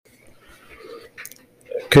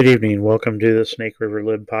Good evening. Welcome to the Snake River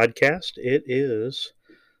Lib podcast. It is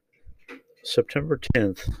September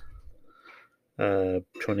 10th,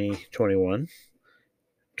 2021.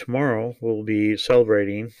 Tomorrow we'll be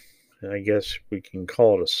celebrating, I guess we can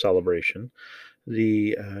call it a celebration,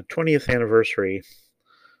 the 20th anniversary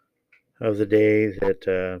of the day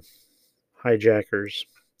that hijackers,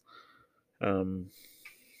 um,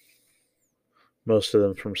 most of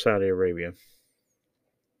them from Saudi Arabia,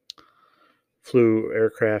 flew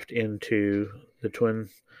aircraft into the Twin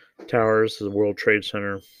Towers, the World Trade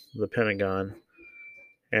Center, the Pentagon,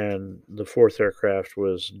 and the fourth aircraft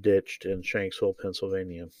was ditched in Shanksville,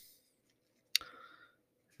 Pennsylvania.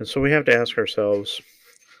 And so we have to ask ourselves,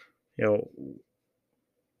 you know,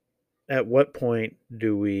 at what point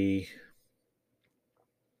do we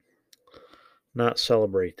not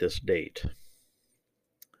celebrate this date?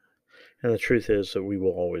 And the truth is that we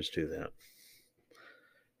will always do that.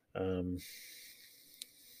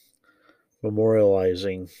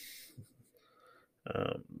 Memorializing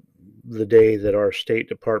the day that our State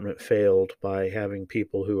Department failed by having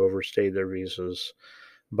people who overstayed their visas,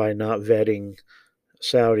 by not vetting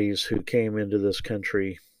Saudis who came into this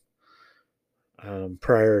country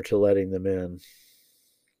prior to letting them in.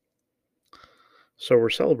 So we're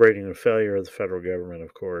celebrating the failure of the federal government,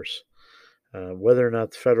 of course. Whether or not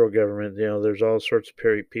the federal government, there's all sorts of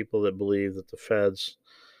people that believe that the feds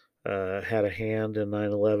had a hand in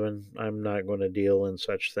 9/11. I'm not going to deal in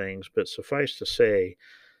such things, but suffice to say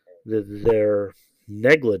that their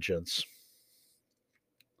negligence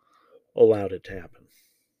allowed it to happen.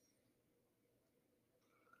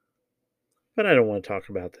 But I don't want to talk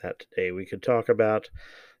about that today. We could talk about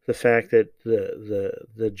the fact that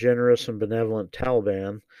the generous and benevolent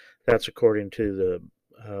Taliban, that's according to the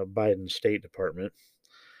Biden State Department,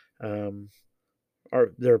 there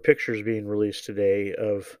are pictures being released today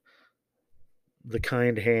of the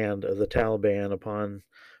kind hand of the Taliban upon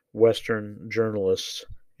Western journalists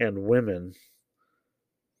and women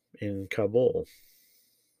in Kabul.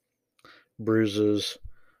 Bruises,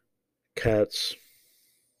 cuts,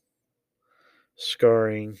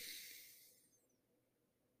 scarring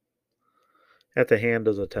at the hand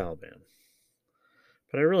of the Taliban.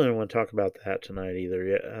 But I really don't want to talk about that tonight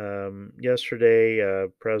either. Yesterday,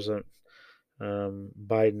 President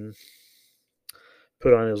Biden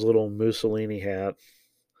put on his little Mussolini hat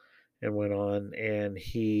and went on, and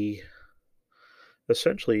he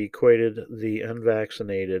essentially equated the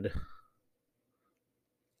unvaccinated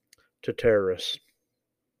to terrorists.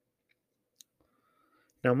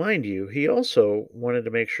 Now, mind you, he also wanted to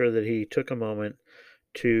make sure that he took a moment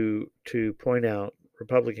to point out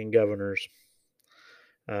Republican governors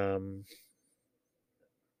and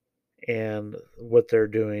what they're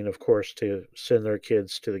doing, of course, to send their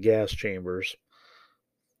kids to the gas chambers,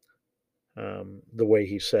 the way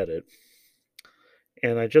he said it.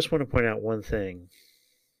 And I just want to point out one thing.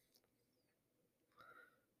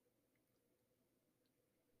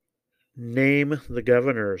 Name the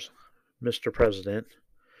governors, Mr. President,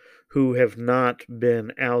 who have not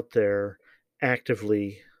been out there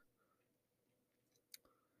actively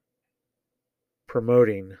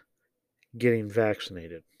promoting getting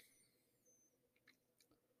vaccinated.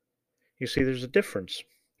 You see, there's a difference.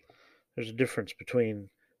 There's a difference between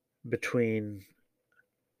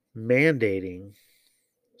mandating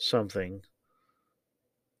something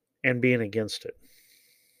and being against it.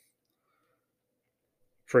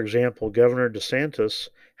 For example, Governor DeSantis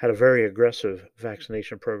had a very aggressive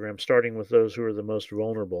vaccination program, starting with those who are the most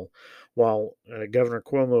vulnerable, while Governor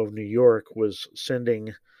Cuomo of New York was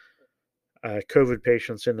sending COVID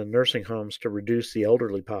patients into nursing homes to reduce the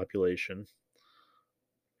elderly population.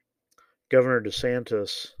 Governor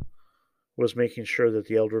DeSantis was making sure that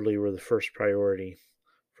the elderly were the first priority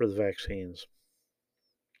for the vaccines.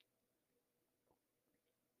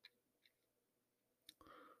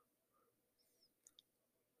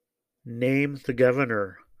 Name the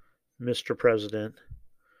governor, Mr. President,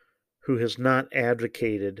 who has not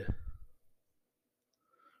advocated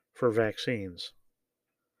for vaccines.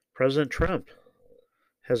 President Trump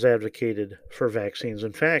has advocated for vaccines.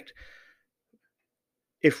 In fact,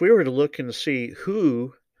 if we were to look and see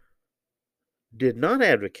who did not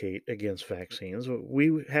advocate against vaccines,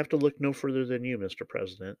 we have to look no further than you, Mr.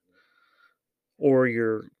 President, or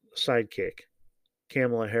your sidekick,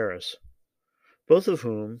 Kamala Harris, both of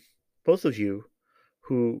them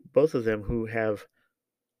who have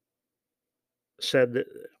said that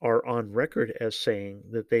are on record as saying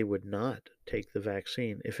that they would not take the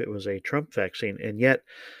vaccine if it was a Trump vaccine. And yet,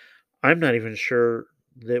 I'm not even sure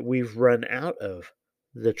that we've run out of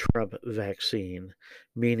the Trump vaccine,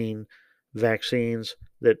 meaning vaccines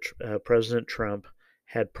that President Trump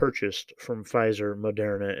had purchased from Pfizer,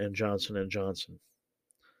 Moderna, and Johnson & Johnson.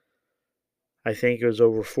 I think it was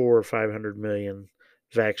over 400 or 500 million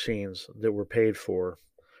vaccines that were paid for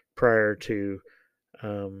prior to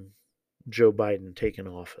Joe Biden taking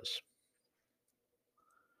office.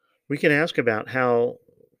 We can ask about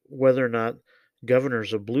whether or not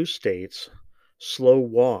governors of blue states slow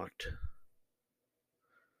walked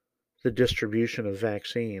the distribution of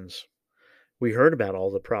vaccines. We heard about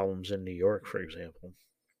all the problems in New York, for example.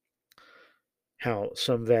 How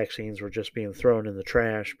some vaccines were just being thrown in the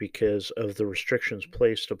trash because of the restrictions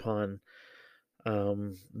placed upon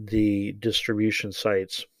the distribution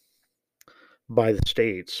sites by the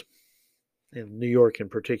states, in New York in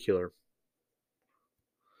particular.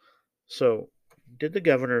 So, did the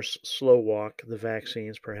governors slow walk the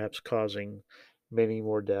vaccines, perhaps causing many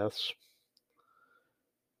more deaths?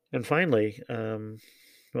 And finally,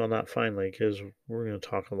 well, not finally, because we're going to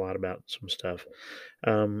talk a lot about some stuff.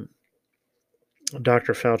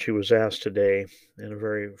 Dr. Fauci was asked today in a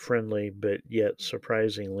very friendly but yet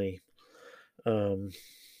surprisingly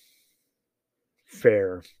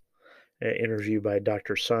fair interview by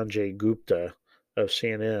Dr. Sanjay Gupta of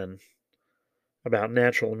CNN about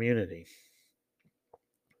natural immunity.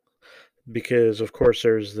 Because, of course,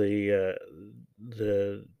 there's the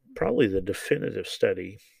probably the definitive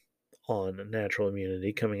study on natural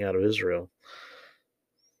immunity coming out of Israel,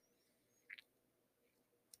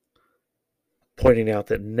 pointing out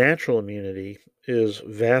that natural immunity is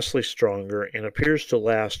vastly stronger and appears to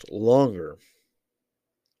last longer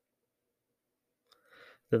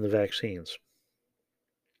than the vaccines.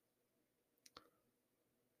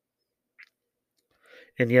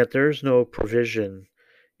 And yet there's no provision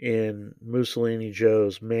in Mussolini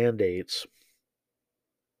Joe's mandates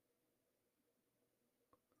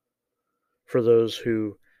for those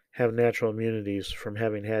who have natural immunities from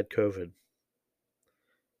having had COVID.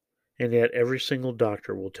 And yet every single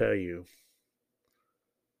doctor will tell you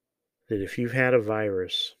that if you've had a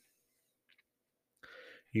virus,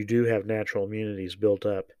 you do have natural immunities built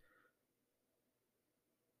up.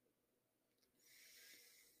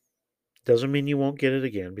 Doesn't mean you won't get it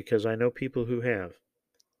again, because I know people who have.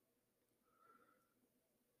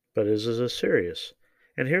 But is this serious?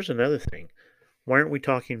 And here's another thing. Why aren't we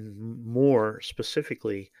talking more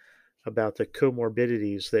specifically about the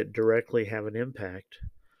comorbidities that directly have an impact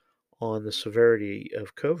on the severity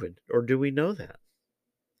of COVID? Or do we know that?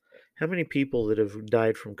 How many people that have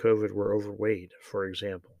died from COVID were overweight, for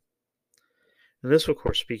example? And this, of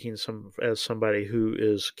course, speaking as somebody who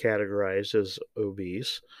is categorized as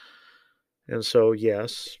obese. And so,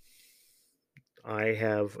 yes, I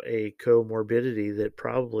have a comorbidity that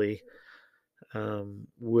probably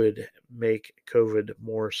would make COVID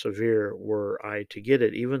more severe were I to get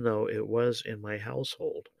it, even though it was in my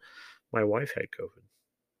household. My wife had COVID.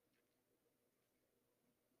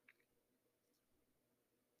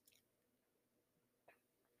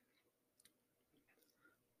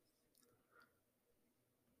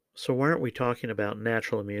 So why aren't we talking about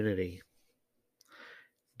natural immunity?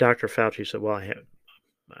 Dr. Fauci said, well,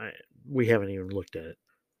 we haven't even looked at it.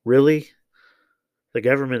 Really? The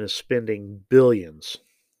government is spending billions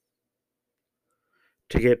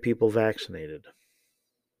to get people vaccinated.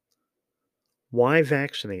 Why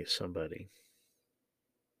vaccinate somebody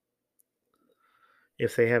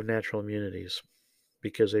if they have natural immunities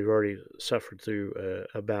because they've already suffered through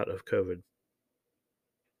a bout of COVID?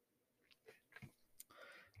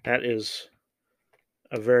 That is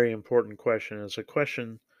a very important question. It's a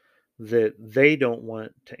question that they don't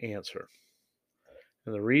want to answer.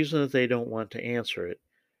 And the reason that they don't want to answer it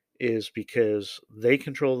is because they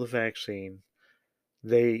control the vaccine,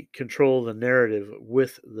 they control the narrative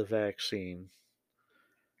with the vaccine,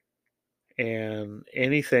 and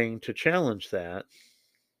anything to challenge that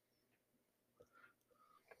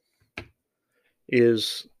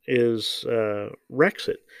is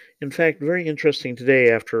Rexit. In fact, very interesting today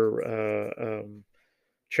after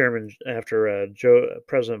President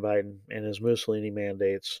Biden and his Mussolini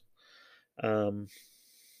mandates.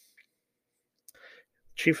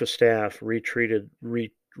 Chief of Staff retweeted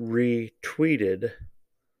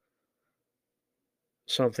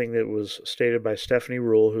something that was stated by Stephanie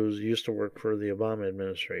Ruhle, who used to work for the Obama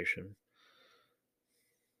administration,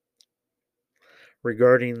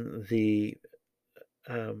 regarding the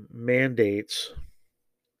mandates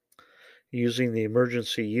using the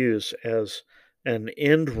emergency use as an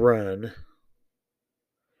end run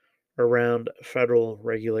around federal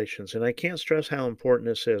regulations. And I can't stress how important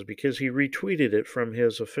this is because he retweeted it from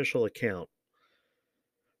his official account,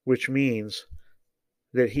 which means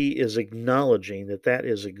that he is acknowledging that that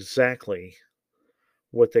is exactly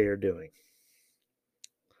what they are doing.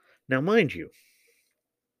 Now, mind you,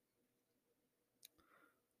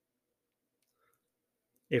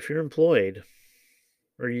 if you're employed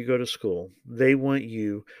or you go to school, they want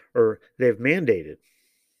you, or they've mandated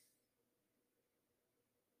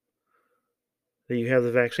that you have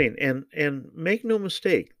the vaccine. And make no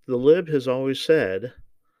mistake, the lib has always said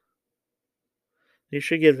you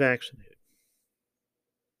should get vaccinated.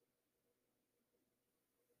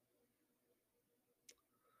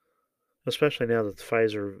 Especially now that the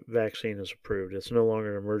Pfizer vaccine is approved. It's no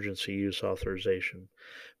longer an emergency use authorization.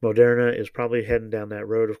 Moderna is probably heading down that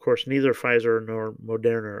road. Of course, neither Pfizer nor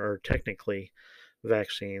Moderna are technically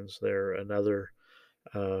vaccines. They're another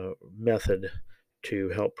method to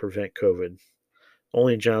help prevent COVID.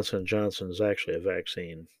 Only Johnson & Johnson is actually a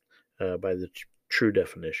vaccine by the true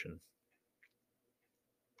definition.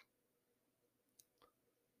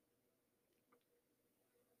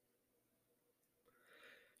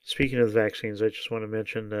 Speaking of vaccines, I just want to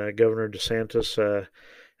mention Governor DeSantis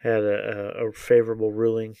had a favorable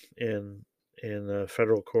ruling in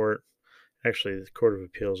federal court, actually the Court of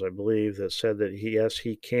Appeals, I believe, that said that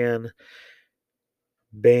he can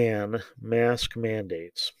ban mask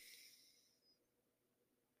mandates.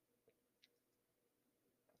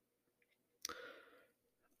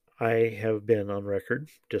 I have been on record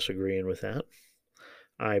disagreeing with that.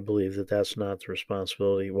 I believe that that's not the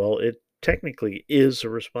responsibility. Well, it technically is a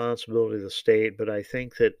responsibility of the state, but I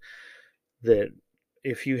think that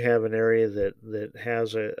if you have an area that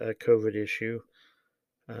has a COVID issue,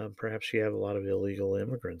 perhaps you have a lot of illegal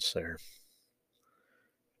immigrants there.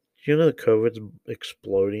 Do you know that COVID's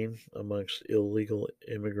exploding amongst illegal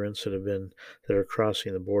immigrants that are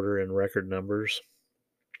crossing the border in record numbers?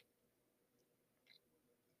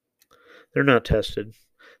 They're not tested.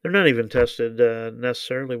 They're not even tested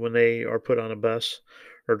necessarily when they are put on a bus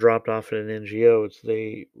or dropped off at an NGO.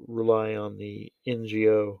 They rely on the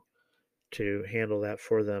NGO to handle that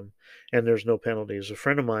for them, and there's no penalties. A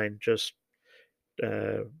friend of mine just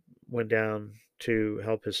uh, went down to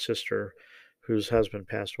help his sister, whose husband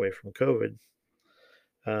passed away from COVID,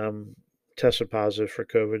 tested positive for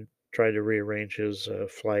COVID, tried to rearrange his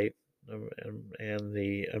flight, and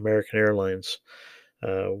the American Airlines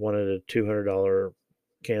wanted a $200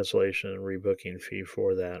 cancellation and rebooking fee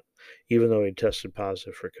for that, even though he tested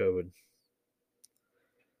positive for COVID.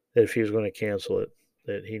 That if he was going to cancel it,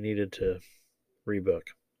 that he needed to rebook.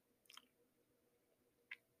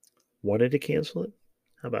 Wanted to cancel it?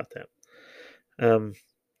 How about that?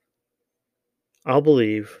 I'll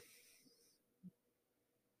believe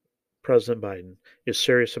President Biden is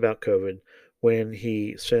serious about COVID when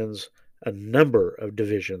he sends a number of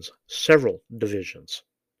divisions, several divisions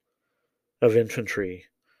of infantry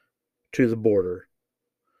to the border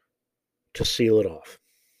to seal it off.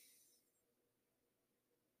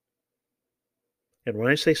 And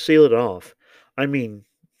when I say seal it off, I mean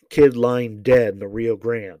kid lying dead in the Rio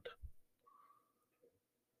Grande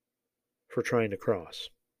for trying to cross,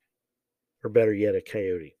 or better yet, a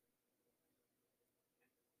coyote.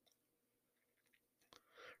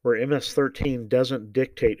 Where MS-13 doesn't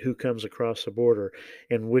dictate who comes across the border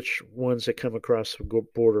and which ones that come across the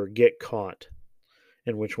border get caught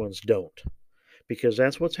and which ones don't. Because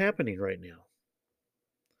that's what's happening right now.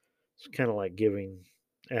 It's kind of like giving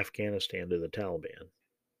Afghanistan to the Taliban.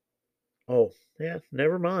 Oh, yeah,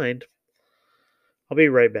 never mind. I'll be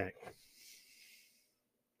right back.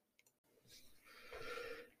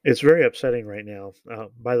 It's very upsetting right now.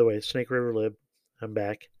 By the way, Snake River Lib, I'm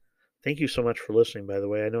back. Thank you so much for listening, by the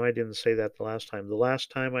way. I know I didn't say that the last time. The last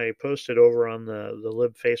time I posted over on the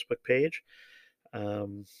Lib Facebook page,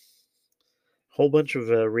 whole bunch of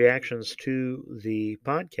reactions to the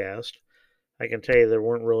podcast. I can tell you there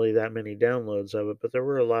weren't really that many downloads of it, but there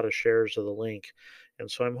were a lot of shares of the link. And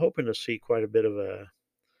so I'm hoping to see quite a bit of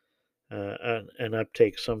an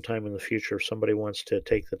uptake sometime in the future if somebody wants to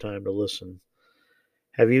take the time to listen.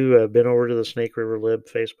 Have you been over to the Snake River Lib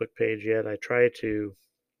Facebook page yet? I try to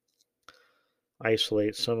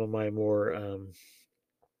isolate some of my more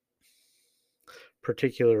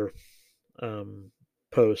particular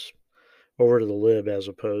posts over to the Lib as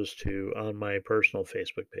opposed to on my personal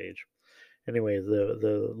Facebook page. Anyway,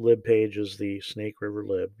 the Lib page is the Snake River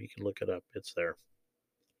Lib. You can look it up. It's there.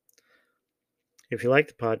 If you like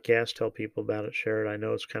the podcast, tell people about it, share it. I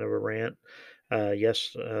know it's kind of a rant. Yes,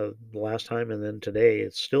 the last time and then today,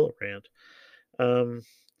 it's still a rant.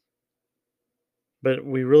 But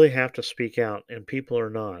we really have to speak out, and people are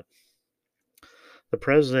not. The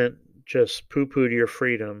president just poo-pooed your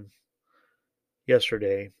freedom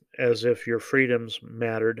yesterday as if your freedoms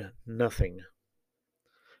mattered nothing.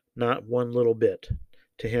 Not one little bit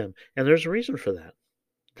to him. And there's a reason for that.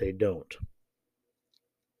 They don't.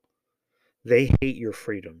 They hate your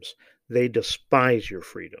freedoms. They despise your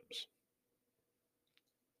freedoms.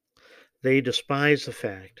 They despise the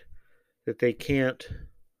fact that they can't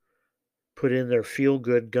put in their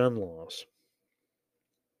feel-good gun laws.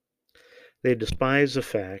 They despise the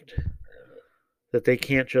fact that they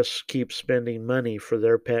can't just keep spending money for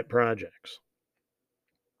their pet projects.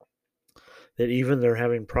 That even they're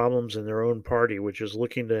having problems in their own party, which is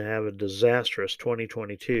looking to have a disastrous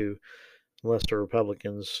 2022 unless the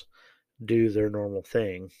Republicans do their normal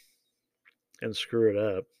thing and screw it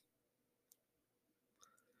up.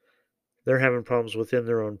 They're having problems within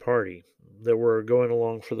their own party that were going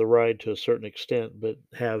along for the ride to a certain extent, but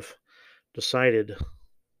have decided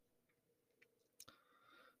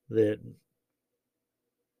that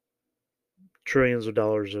trillions of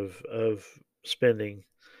dollars of spending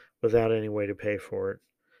without any way to pay for it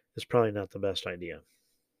is probably not the best idea.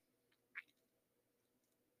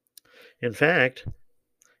 In fact,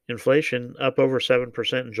 inflation up over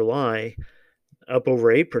 7% in July, up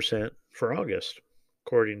over 8% for August,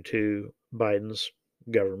 according to Biden's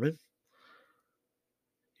government.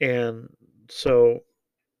 And so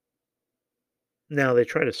now they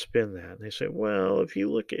try to spin that. And they say, well, if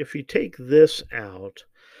you take this out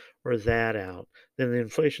or that out, then the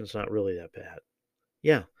inflation's not really that bad.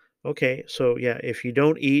 Yeah. Okay. So yeah, if you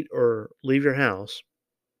don't eat or leave your house,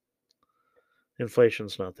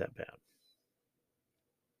 inflation's not that bad.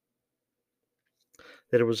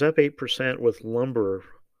 That it was up 8% with lumber,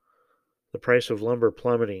 the price of lumber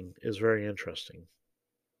plummeting, is very interesting.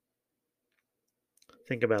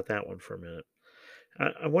 Think about that one for a minute.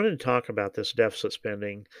 I wanted to talk about this deficit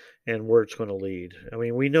spending and where it's going to lead. I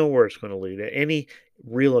mean, we know where it's going to lead. Any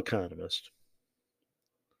real economist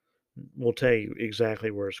will tell you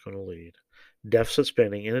exactly where it's going to lead. Deficit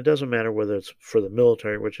spending, and it doesn't matter whether it's for the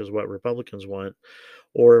military, which is what Republicans want,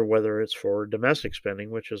 or whether it's for domestic spending,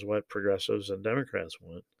 which is what progressives and Democrats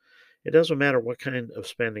want. It doesn't matter what kind of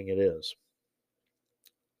spending it is.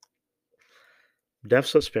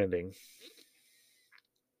 Deficit spending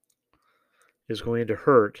is going to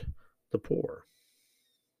hurt the poor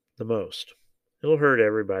the most. It'll hurt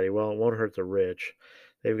everybody. Well, it won't hurt the rich.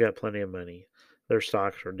 They've got plenty of money. Their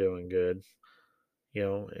stocks are doing good,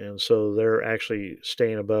 and so they're actually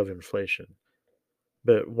staying above inflation.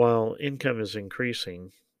 But while income is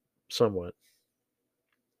increasing somewhat,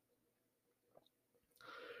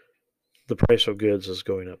 the price of goods is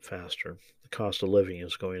going up faster. The cost of living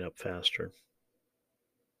is going up faster.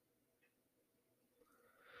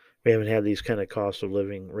 We haven't had these kind of cost of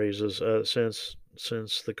living raises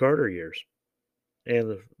since the Carter years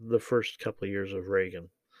and the first couple of years of Reagan.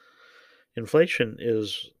 Inflation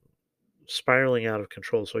is spiraling out of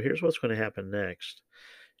control. So here's what's going to happen next: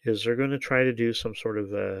 is they're going to try to do some sort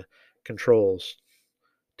of controls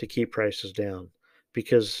to keep prices down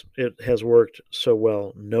because it has worked so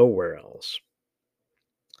well nowhere else.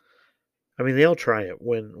 I mean, they'll try it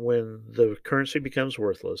when the currency becomes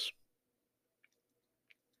worthless.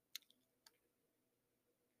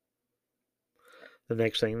 The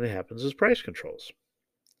next thing that happens is price controls.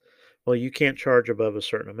 Well, you can't charge above a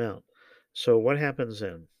certain amount. So what happens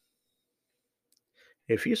then?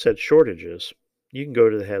 If you said shortages, you can go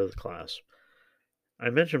to the head of the class. I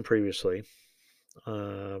mentioned previously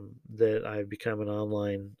that I've become an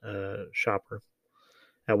online shopper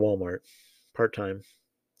at Walmart part-time.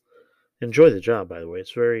 Enjoy the job, by the way.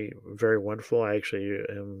 It's very, very wonderful. I actually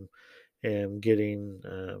am getting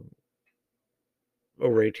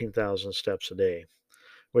over 18,000 steps a day,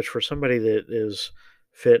 which for somebody that is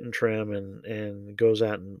fit and trim and goes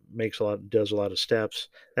out and does a lot of steps,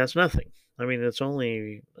 that's nothing. I mean, it's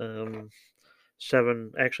only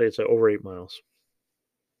it's over 8 miles.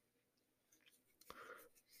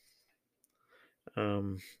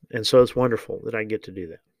 And so it's wonderful that I get to do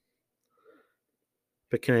that.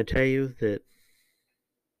 But can I tell you that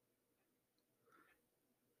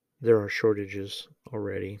there are shortages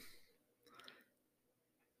already?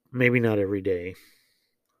 Maybe not every day.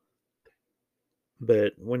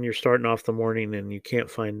 But when you're starting off the morning and you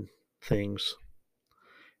can't find things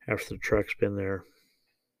after the truck's been there,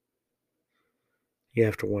 you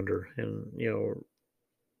have to wonder. And,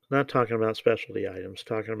 not talking about specialty items,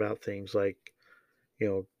 talking about things like,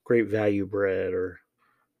 great value bread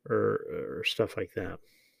or stuff like that.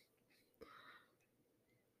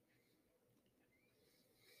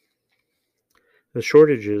 The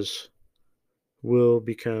shortages will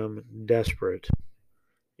become desperate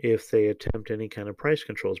if they attempt any kind of price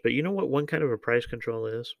controls. But you know what one kind of a price control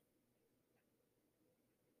is?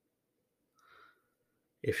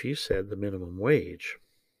 If you said the minimum wage,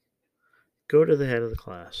 go to the head of the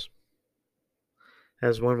class.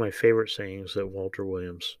 That's one of my favorite sayings that Walter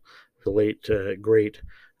Williams the late great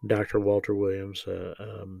Dr. Walter Williams,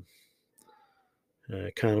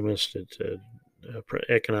 economist at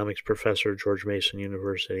economics professor at George Mason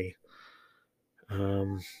University,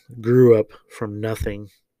 grew up from nothing.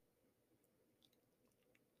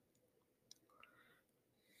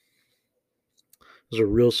 Was a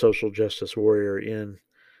real social justice warrior in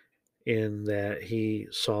that he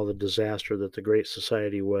saw the disaster that the Great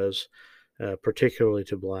Society was, particularly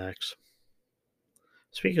to blacks.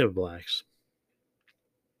 Speaking of blacks,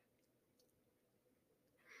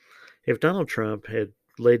 if Donald Trump had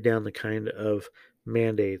laid down the kind of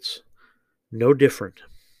mandates no different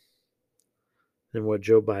than what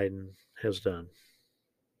Joe Biden has done,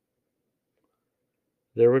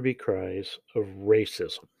 there would be cries of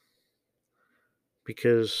racism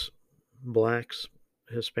because blacks,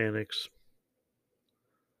 Hispanics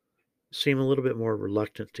seem a little bit more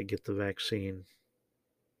reluctant to get the vaccine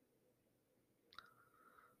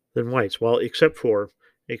than whites. Well, except for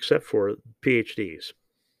PhDs.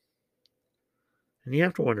 And you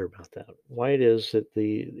have to wonder about that. Why it is that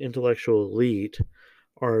the intellectual elite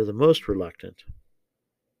are the most reluctant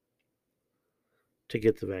to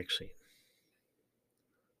get the vaccine.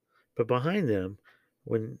 But behind them,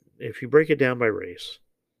 if you break it down by race,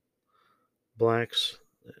 blacks,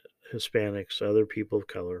 Hispanics, other people of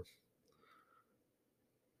color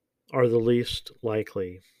are the least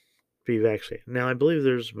likely to be vaccinated. Now, I believe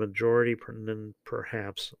there's a majority,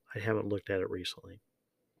 perhaps, I haven't looked at it recently.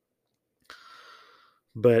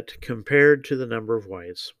 But compared to the number of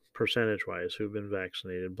whites, percentage wise, who've been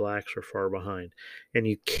vaccinated, blacks are far behind. And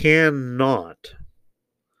you cannot,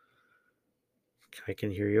 I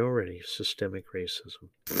can hear you already, systemic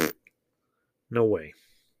racism. No way.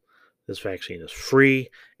 This vaccine is free.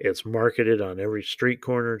 It's marketed on every street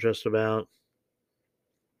corner, just about.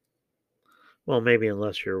 Well, maybe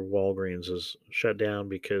unless your Walgreens is shut down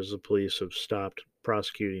because the police have stopped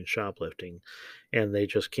prosecuting shoplifting and they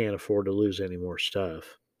just can't afford to lose any more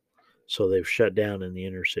stuff. So they've shut down in the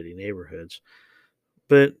inner city neighborhoods.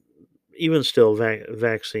 But even still,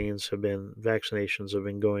 vaccinations have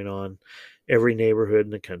been going on every neighborhood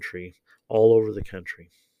in the country, all over the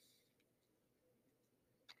country.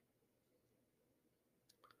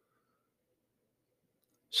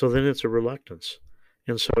 So then it's a reluctance.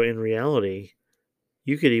 And so in reality,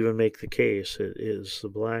 you could even make the case it is the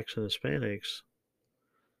blacks and Hispanics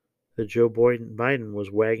that Joe Biden was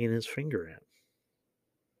wagging his finger at.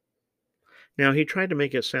 Now, he tried to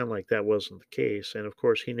make it sound like that wasn't the case. And of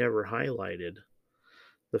course, he never highlighted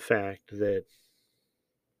the fact that,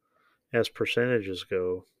 as percentages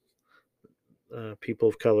go, people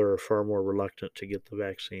of color are far more reluctant to get the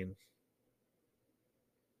vaccine.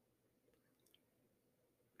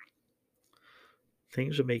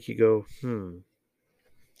 Things that make you go,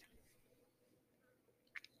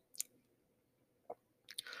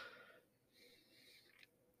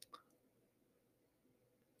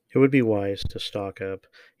 It would be wise to stock up.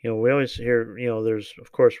 We always hear, there's,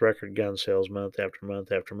 of course, record gun sales month after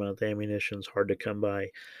month after month. Ammunition's hard to come by,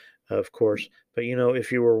 of course. But,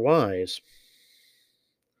 if you were wise,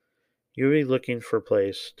 you would be looking for a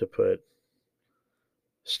place to put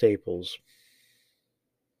staples,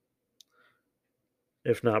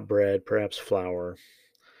 if not bread, perhaps flour.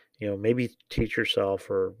 Maybe teach yourself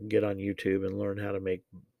or get on YouTube and learn how to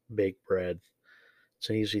bake bread. It's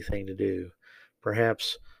an easy thing to do.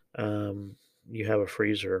 Perhaps you have a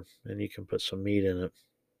freezer and you can put some meat in it.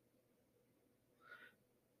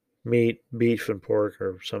 Meat, beef, and pork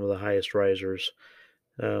are some of the highest risers.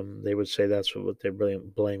 They would say that's what they're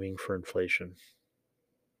blaming for inflation.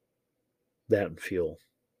 That and fuel.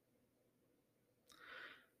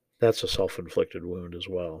 That's a self-inflicted wound as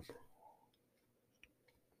well.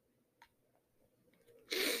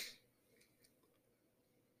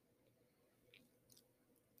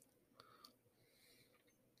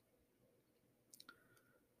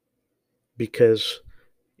 Because,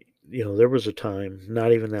 there was a time,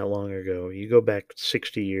 not even that long ago, you go back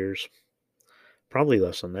 60 years, probably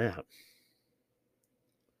less than that.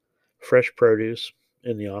 Fresh produce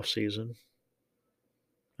in the off season,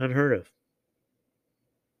 unheard of.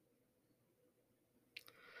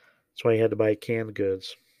 That's why you had to buy canned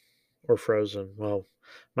goods or frozen. Well,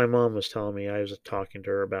 my mom was telling me, I was talking to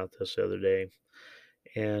her about this the other day,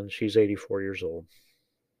 and she's 84 years old.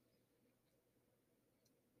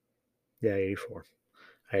 Yeah, 84.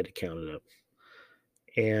 I had to count it up.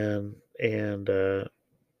 And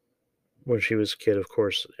when she was a kid, of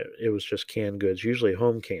course, it was just canned goods, usually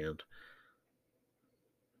home canned.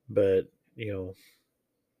 But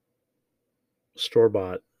store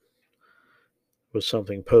bought was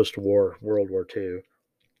something post-war, World War II.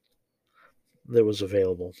 that was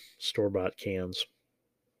available, store-bought cans.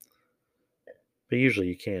 But usually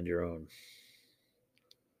you canned your own.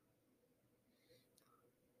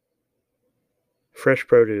 Fresh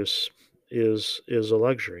produce is a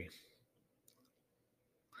luxury.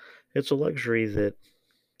 It's a luxury that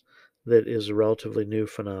is a relatively new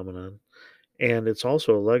phenomenon, and it's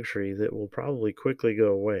also a luxury that will probably quickly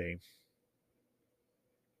go away.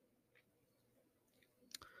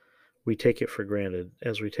 We take it for granted,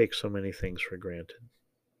 as we take so many things for granted.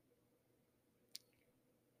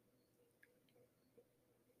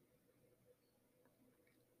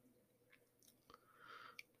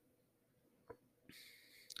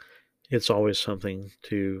 It's always something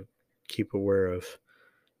to keep aware of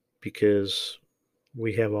because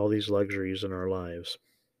we have all these luxuries in our lives.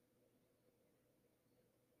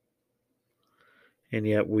 And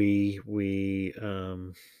yet we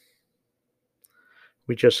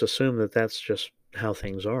just assume that that's just how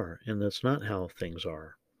things are, and that's not how things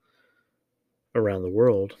are around the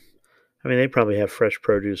world. I mean, they probably have fresh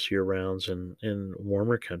produce year rounds in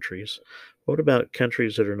warmer countries. What about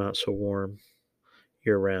countries that are not so warm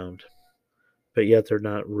year round, but yet they're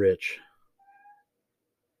not rich?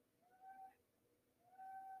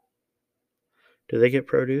 Do they get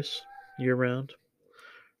produce year round?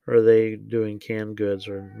 Or are they doing canned goods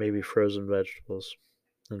or maybe frozen vegetables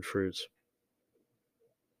and fruits?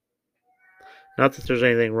 Not that there's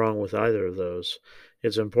anything wrong with either of those.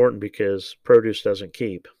 It's important because produce doesn't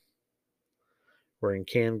keep, wherein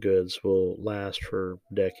canned goods will last for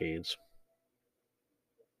decades.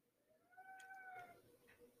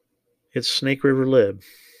 It's Snake River Lib.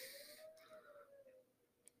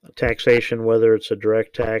 Taxation, whether it's a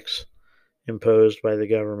direct tax imposed by the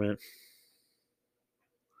government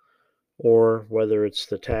or whether it's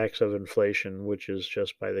the tax of inflation, which is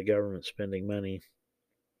just by the government spending money.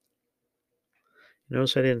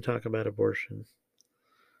 Notice I didn't talk about abortion.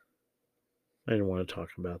 I didn't want to talk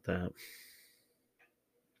about that.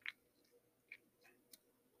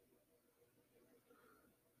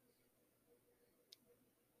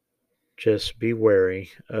 Just be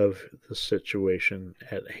wary of the situation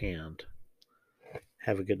at hand.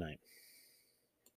 Have a good night.